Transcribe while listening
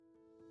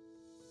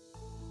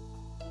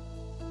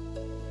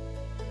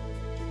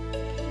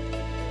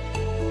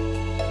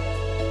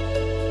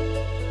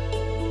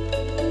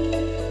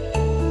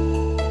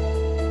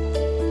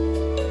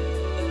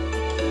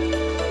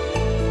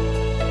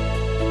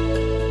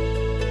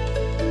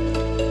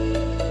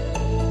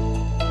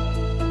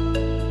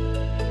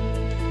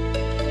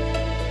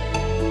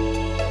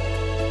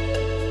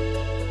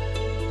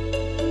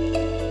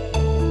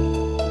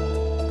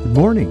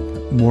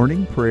morning.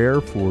 Morning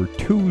prayer for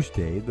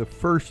Tuesday, the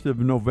 1st of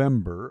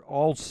November,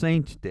 All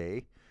Saints'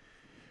 Day,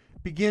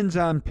 begins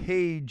on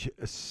page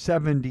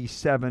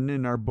 77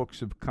 in our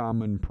Books of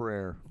Common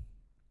Prayer.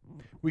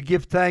 We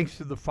give thanks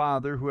to the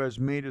Father who has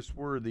made us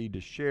worthy to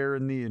share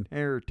in the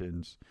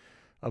inheritance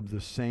of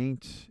the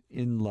saints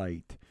in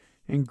light.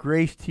 And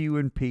grace to you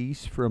and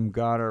peace from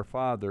God our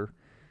Father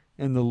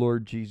and the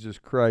Lord Jesus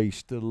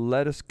Christ.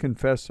 Let us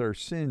confess our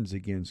sins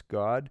against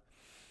God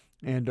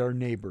and our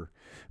neighbor.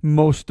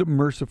 Most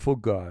merciful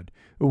God,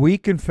 we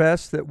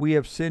confess that we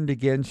have sinned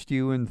against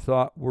you in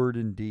thought, word,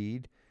 and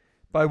deed,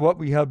 by what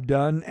we have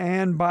done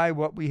and by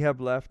what we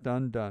have left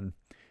undone.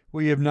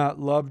 We have not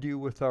loved you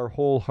with our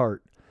whole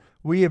heart.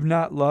 We have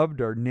not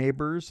loved our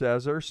neighbors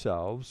as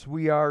ourselves.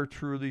 We are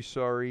truly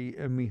sorry,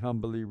 and we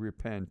humbly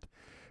repent.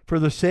 For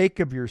the sake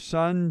of your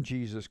Son,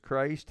 Jesus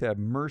Christ, have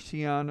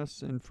mercy on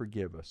us and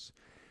forgive us,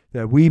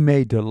 that we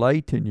may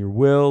delight in your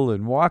will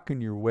and walk in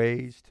your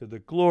ways to the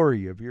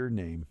glory of your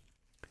name.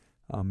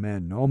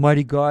 Amen.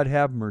 Almighty God,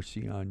 have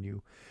mercy on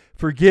you.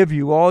 Forgive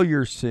you all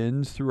your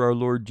sins through our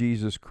Lord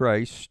Jesus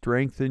Christ,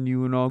 strengthen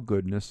you in all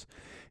goodness,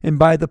 and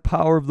by the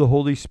power of the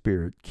Holy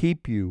Spirit,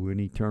 keep you in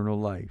eternal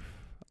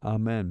life.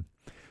 Amen.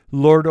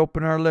 Lord,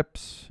 open our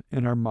lips,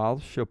 and our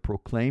mouths shall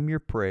proclaim your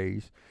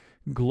praise.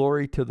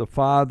 Glory to the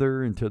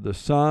Father, and to the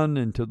Son,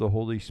 and to the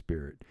Holy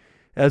Spirit,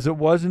 as it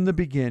was in the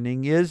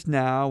beginning, is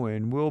now,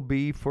 and will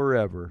be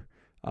forever.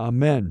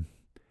 Amen.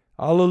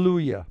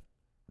 Alleluia.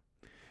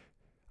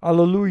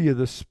 Alleluia.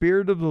 The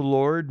Spirit of the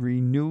Lord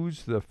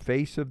renews the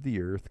face of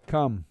the earth.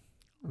 Come,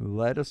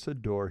 let us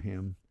adore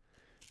him.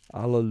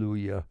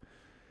 Alleluia.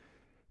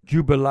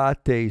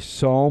 Jubilate,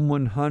 Psalm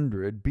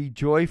 100. Be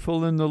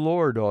joyful in the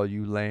Lord, all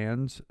you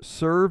lands.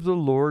 Serve the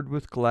Lord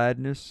with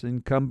gladness,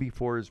 and come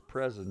before his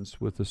presence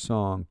with a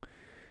song.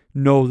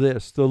 Know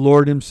this, the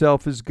Lord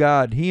himself is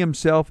God. He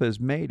himself has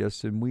made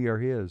us, and we are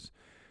his.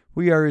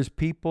 We are his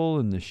people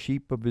and the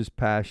sheep of his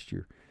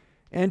pasture.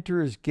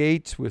 Enter his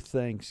gates with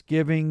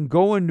thanksgiving.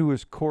 Go into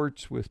his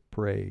courts with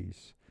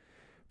praise.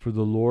 For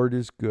the Lord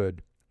is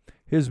good.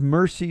 His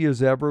mercy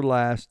is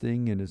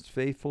everlasting, and his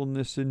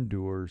faithfulness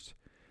endures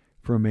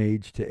from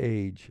age to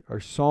age. Our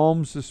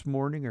psalms this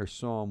morning are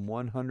Psalm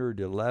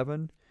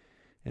 111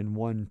 and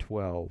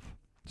 112.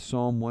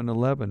 Psalm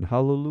 111,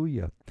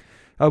 hallelujah.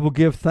 I will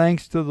give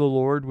thanks to the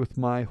Lord with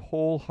my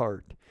whole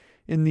heart,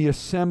 in the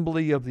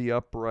assembly of the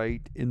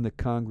upright, in the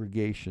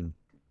congregation.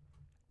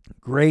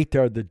 Great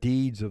are the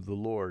deeds of the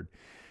Lord.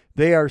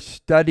 They are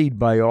studied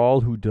by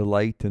all who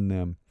delight in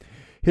them.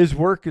 His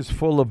work is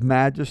full of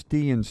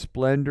majesty and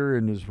splendor,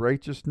 and his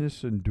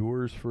righteousness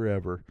endures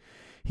forever.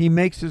 He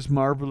makes his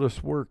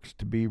marvelous works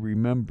to be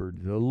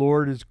remembered. The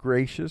Lord is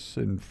gracious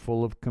and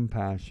full of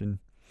compassion.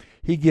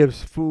 He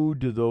gives food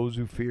to those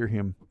who fear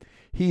him.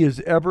 He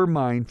is ever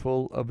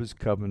mindful of his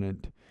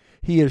covenant.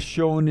 He has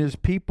shown his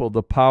people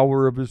the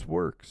power of his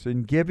works,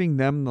 in giving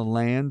them the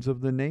lands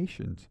of the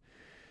nations.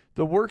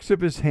 The works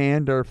of his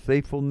hand are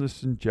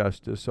faithfulness and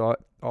justice.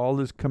 All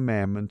his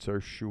commandments are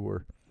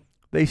sure.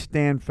 They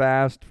stand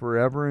fast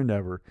forever and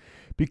ever,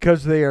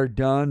 because they are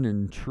done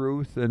in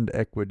truth and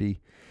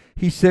equity.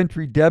 He sent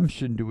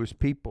redemption to his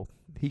people.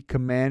 He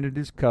commanded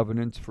his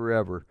covenants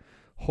forever.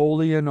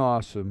 Holy and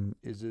awesome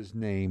is his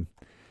name.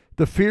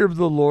 The fear of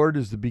the Lord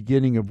is the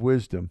beginning of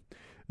wisdom.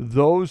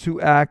 Those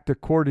who act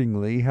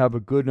accordingly have a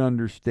good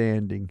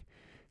understanding.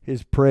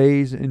 His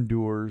praise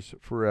endures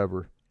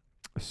forever.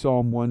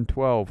 Psalm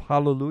 112,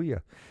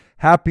 hallelujah.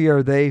 Happy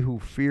are they who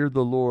fear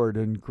the Lord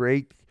and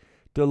great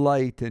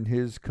delight in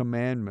his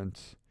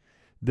commandments.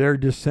 Their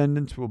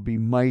descendants will be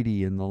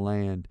mighty in the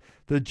land.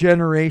 The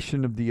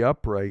generation of the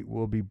upright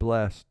will be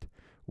blessed.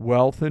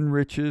 Wealth and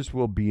riches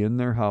will be in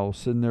their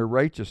house, and their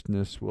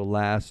righteousness will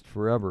last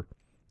forever.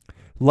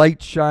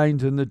 Light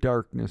shines in the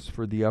darkness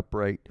for the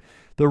upright.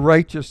 The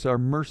righteous are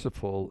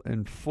merciful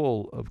and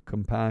full of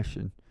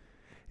compassion.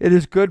 It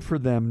is good for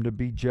them to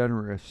be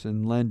generous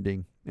in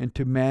lending, and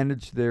to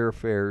manage their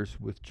affairs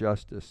with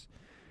justice,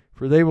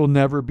 for they will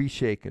never be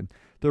shaken.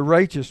 The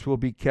righteous will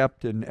be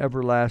kept in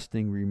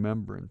everlasting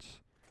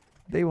remembrance.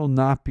 They will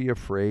not be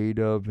afraid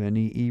of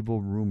any evil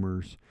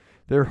rumors.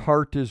 Their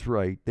heart is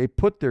right. They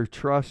put their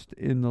trust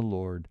in the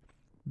Lord.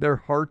 Their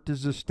heart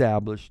is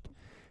established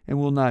and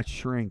will not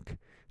shrink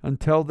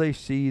until they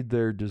see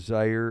their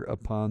desire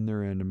upon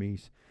their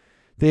enemies.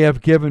 They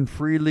have given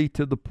freely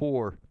to the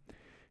poor,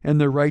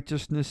 and their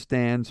righteousness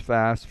stands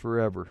fast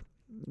forever.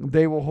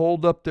 They will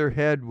hold up their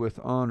head with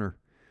honor.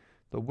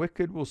 The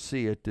wicked will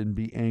see it and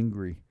be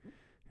angry,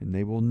 and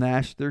they will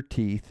gnash their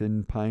teeth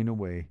and pine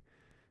away.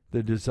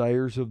 The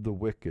desires of the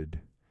wicked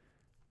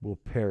will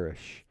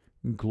perish.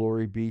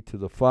 Glory be to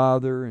the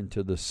Father, and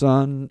to the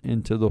Son,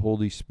 and to the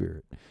Holy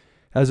Spirit,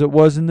 as it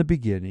was in the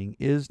beginning,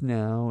 is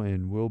now,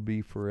 and will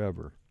be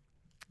forever.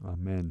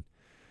 Amen.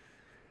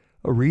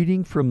 A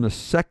reading from the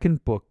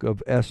second book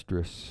of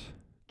Esdras,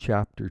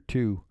 chapter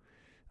 2.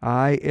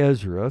 I,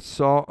 Ezra,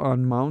 saw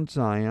on Mount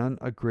Zion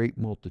a great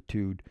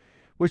multitude,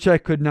 which I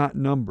could not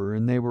number,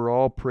 and they were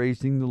all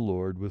praising the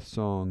Lord with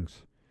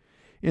songs.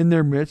 In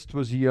their midst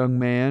was a young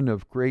man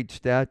of great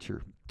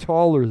stature,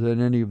 taller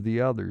than any of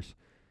the others,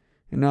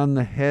 and on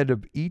the head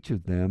of each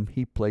of them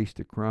he placed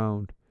a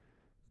crown.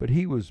 But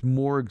he was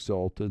more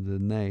exalted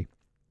than they,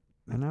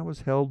 and I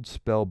was held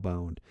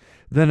spellbound.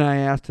 Then I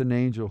asked an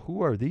angel,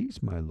 "Who are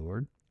these, my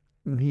Lord?"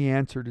 And he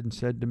answered and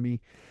said to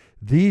me,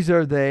 "These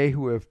are they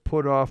who have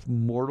put off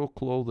mortal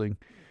clothing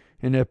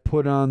and have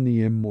put on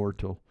the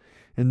immortal,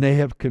 and they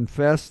have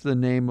confessed the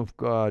name of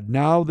God.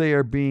 Now they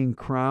are being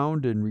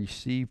crowned and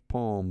receive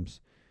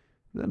palms."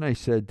 Then I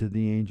said to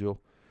the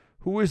angel,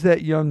 "Who is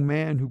that young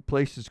man who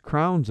places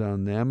crowns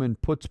on them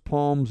and puts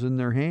palms in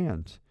their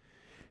hands?"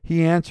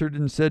 He answered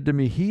and said to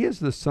me, "He is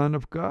the Son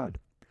of God,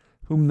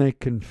 whom they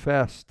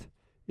confessed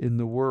in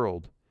the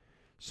world."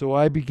 So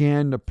I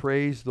began to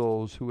praise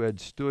those who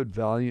had stood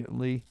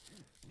valiantly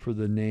for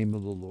the name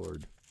of the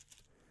Lord.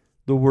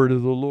 The word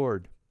of the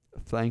Lord.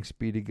 Thanks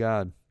be to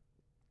God.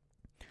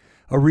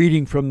 A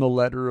reading from the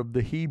letter of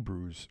the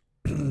Hebrews,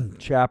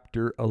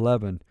 chapter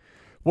 11.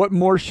 What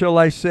more shall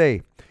I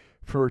say?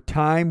 For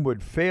time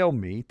would fail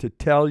me to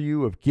tell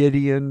you of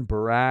Gideon,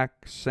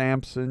 Barak,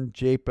 Samson,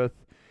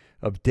 Japheth,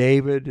 of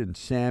David and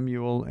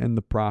Samuel and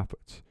the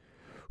prophets,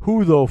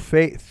 who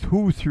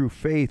through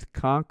faith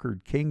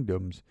conquered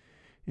kingdoms,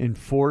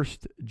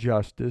 enforced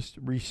justice,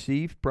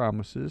 received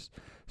promises,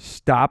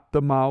 stopped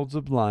the mouths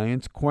of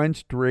lions,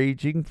 quenched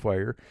raging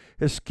fire,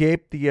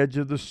 escaped the edge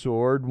of the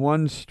sword,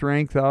 won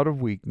strength out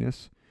of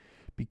weakness,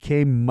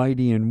 became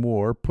mighty in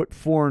war, put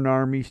foreign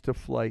armies to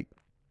flight.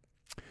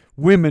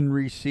 Women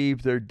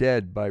received their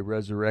dead by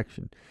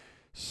resurrection.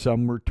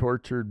 Some were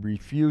tortured,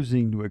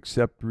 refusing to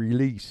accept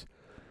release,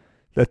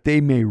 that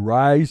they may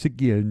rise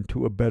again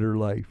to a better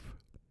life.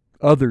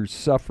 Others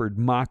suffered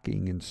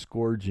mocking and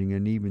scourging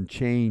and even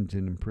chains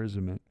and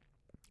imprisonment.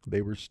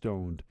 They were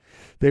stoned.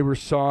 They were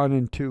sawn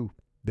in two.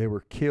 They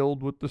were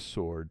killed with the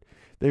sword.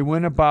 They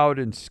went about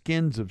in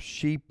skins of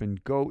sheep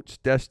and goats,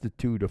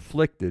 destitute,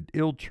 afflicted,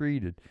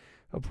 ill-treated,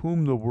 of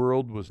whom the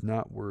world was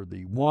not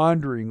worthy,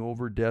 wandering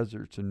over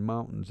deserts and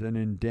mountains and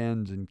in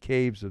dens and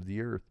caves of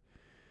the earth.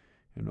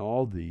 And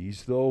all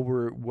these, though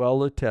were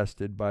well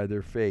attested by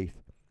their faith,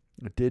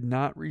 did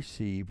not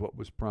receive what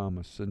was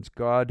promised, since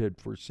God had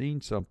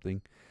foreseen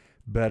something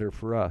better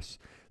for us,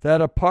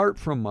 that apart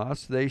from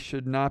us they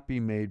should not be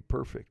made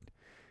perfect.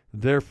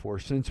 Therefore,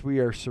 since we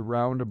are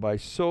surrounded by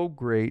so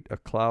great a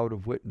cloud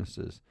of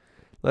witnesses,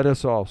 let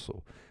us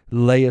also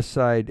lay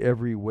aside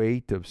every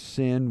weight of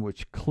sin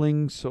which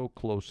clings so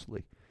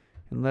closely,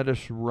 and let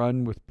us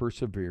run with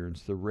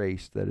perseverance the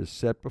race that is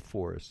set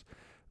before us,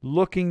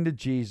 looking to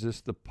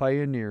Jesus, the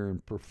pioneer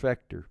and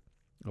perfecter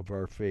of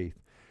our faith,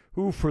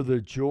 who for the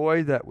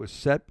joy that was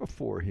set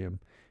before him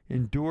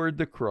endured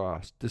the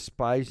cross,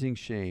 despising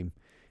shame,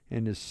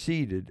 and is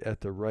seated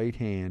at the right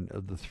hand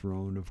of the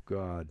throne of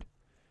God.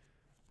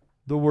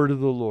 The word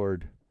of the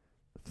Lord.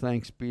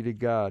 Thanks be to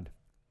God.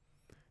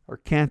 Our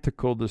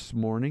canticle this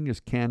morning is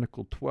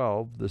Canticle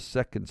 12, the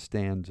second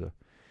stanza.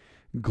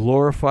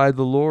 Glorify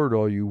the Lord,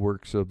 all you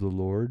works of the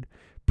Lord.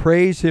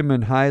 Praise him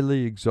and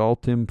highly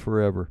exalt him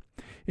forever.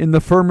 In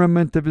the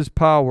firmament of his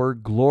power,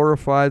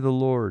 glorify the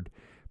Lord.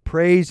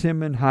 Praise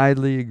him and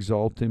highly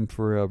exalt him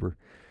forever.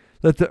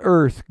 Let the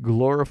earth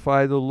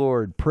glorify the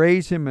Lord.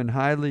 Praise him and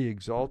highly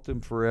exalt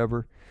him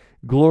forever.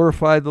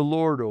 Glorify the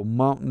Lord, O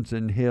mountains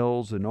and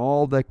hills, and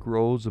all that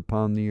grows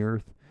upon the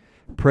earth.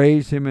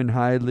 Praise him and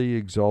highly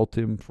exalt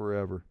him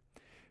forever.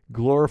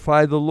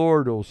 Glorify the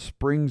Lord, O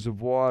springs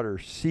of water,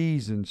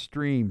 seas and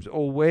streams,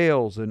 O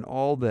whales and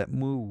all that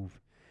move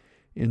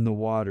in the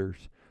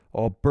waters.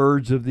 All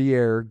birds of the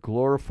air,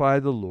 glorify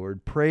the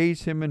Lord.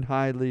 Praise him and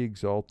highly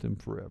exalt him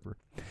forever.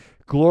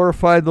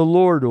 Glorify the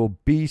Lord, O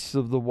beasts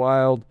of the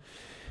wild,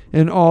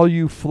 and all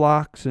you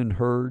flocks and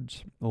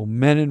herds, O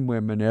men and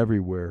women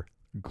everywhere.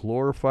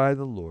 Glorify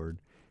the Lord.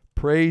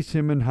 Praise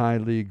him and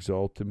highly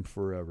exalt him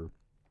forever.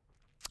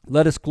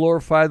 Let us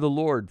glorify the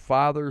Lord,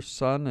 Father,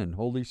 Son, and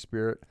Holy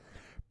Spirit.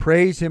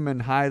 Praise him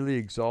and highly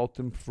exalt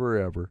him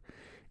forever.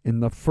 In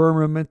the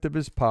firmament of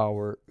his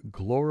power,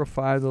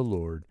 glorify the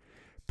Lord.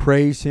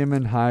 Praise him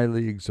and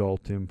highly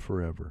exalt him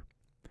forever.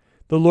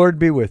 The Lord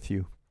be with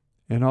you,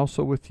 and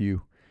also with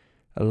you.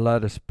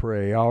 Let us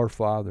pray. Our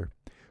Father,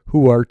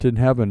 who art in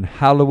heaven,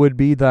 hallowed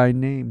be thy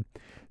name.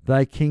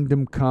 Thy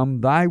kingdom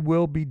come, thy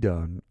will be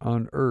done,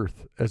 on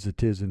earth as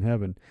it is in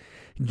heaven.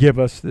 Give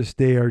us this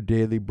day our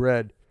daily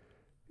bread,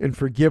 and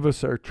forgive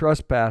us our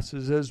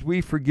trespasses, as we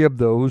forgive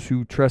those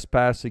who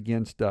trespass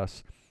against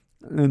us.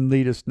 And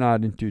lead us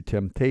not into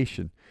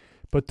temptation,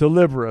 but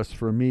deliver us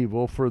from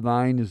evil. For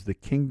thine is the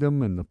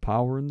kingdom and the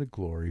power and the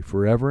glory,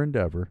 forever and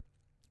ever.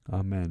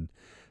 Amen.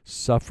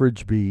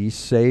 Suffrage be,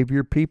 save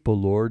your people,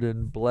 Lord,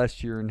 and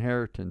bless your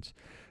inheritance.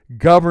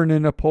 Govern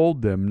and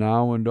uphold them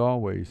now and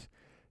always.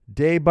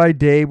 Day by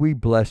day we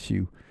bless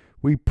you.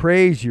 We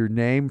praise your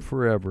name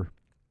forever.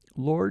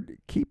 Lord,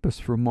 keep us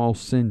from all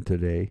sin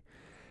today.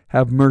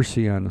 Have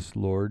mercy on us,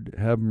 Lord.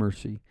 Have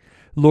mercy.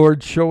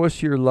 Lord, show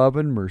us your love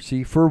and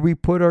mercy, for we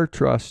put our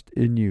trust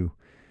in you.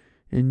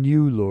 In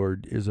you,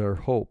 Lord, is our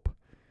hope,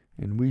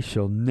 and we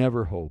shall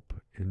never hope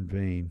in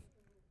vain.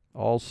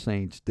 All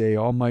saints' day,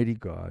 Almighty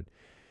God,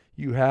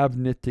 you have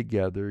knit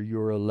together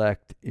your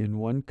elect in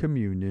one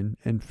communion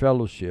and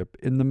fellowship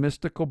in the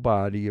mystical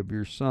body of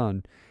your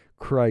Son,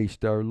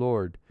 Christ our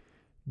Lord.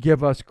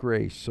 Give us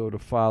grace so to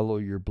follow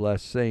your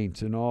blessed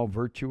saints in all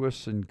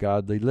virtuous and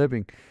godly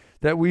living,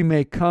 that we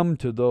may come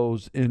to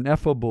those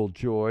ineffable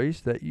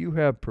joys that you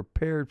have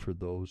prepared for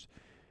those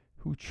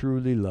who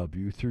truly love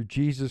you, through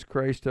Jesus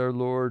Christ our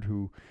Lord,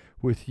 who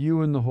with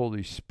you and the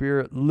Holy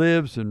Spirit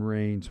lives and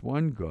reigns,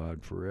 one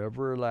God, for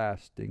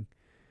everlasting.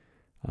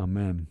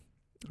 Amen.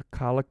 A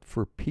collect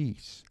for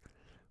peace.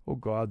 O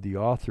God, the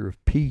author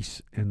of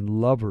peace and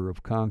lover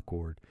of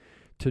concord,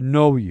 to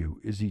know you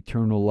is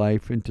eternal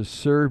life, and to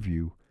serve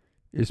you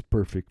is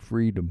perfect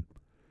freedom.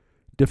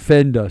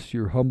 Defend us,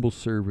 your humble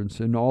servants,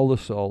 in all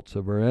assaults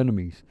of our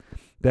enemies,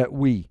 that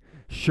we,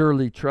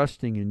 surely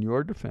trusting in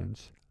your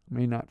defense,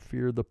 may not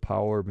fear the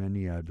power of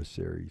any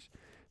adversaries,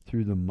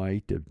 through the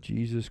might of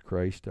Jesus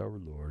Christ our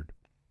Lord.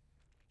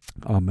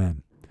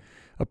 Amen.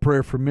 A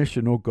prayer for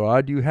mission. O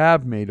God, you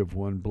have made of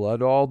one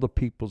blood all the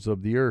peoples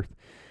of the earth,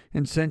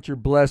 and sent your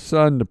blessed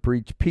Son to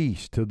preach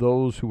peace to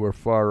those who are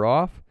far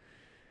off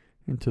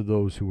and to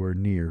those who are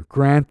near.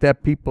 Grant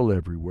that people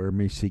everywhere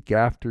may seek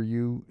after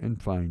you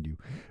and find you.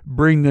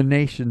 Bring the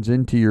nations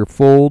into your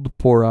fold,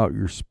 pour out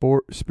your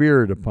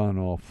Spirit upon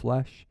all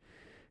flesh,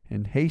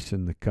 and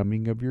hasten the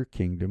coming of your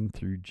kingdom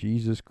through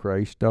Jesus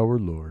Christ our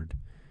Lord.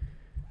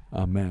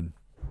 Amen.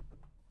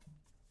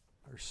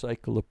 Our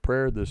cycle of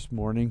prayer this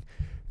morning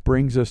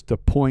brings us to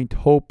Point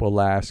Hope,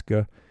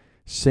 Alaska,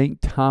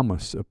 St.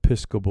 Thomas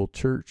Episcopal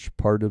Church,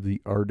 part of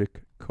the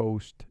Arctic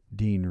Coast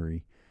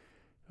Deanery.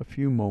 A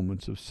few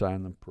moments of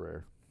silent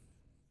prayer.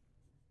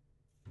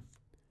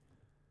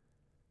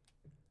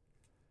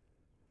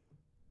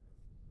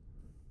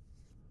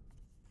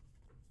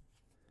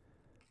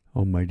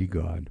 Almighty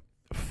God,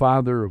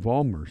 Father of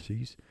all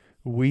mercies,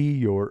 we,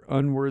 your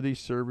unworthy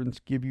servants,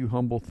 give you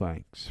humble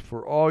thanks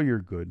for all your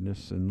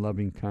goodness and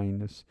loving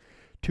kindness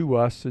to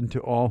us and to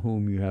all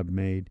whom you have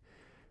made.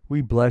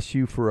 We bless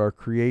you for our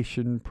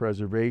creation,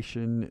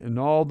 preservation, and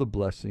all the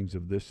blessings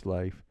of this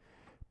life,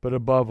 but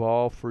above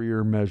all for your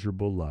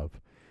immeasurable love,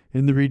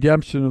 in the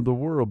redemption of the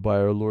world by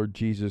our Lord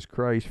Jesus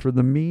Christ, for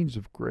the means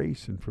of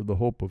grace and for the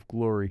hope of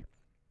glory.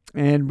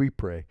 And we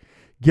pray,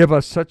 give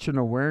us such an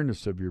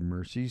awareness of your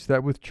mercies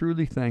that with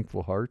truly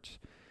thankful hearts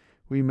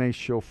we may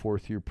show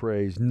forth your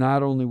praise,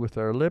 not only with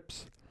our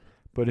lips,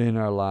 but in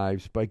our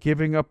lives, by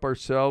giving up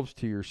ourselves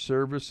to your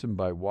service and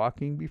by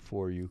walking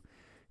before you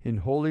in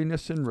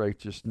holiness and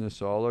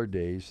righteousness all our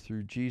days,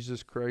 through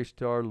Jesus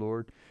Christ our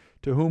Lord,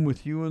 to whom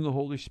with you and the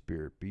Holy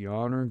Spirit be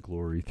honor and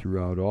glory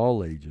throughout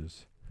all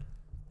ages.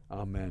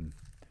 Amen.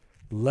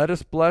 Let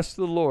us bless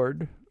the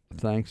Lord.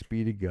 Thanks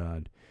be to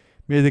God.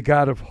 May the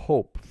God of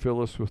hope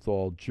fill us with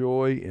all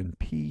joy and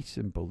peace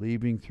in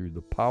believing through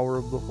the power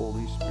of the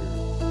Holy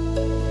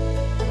Spirit.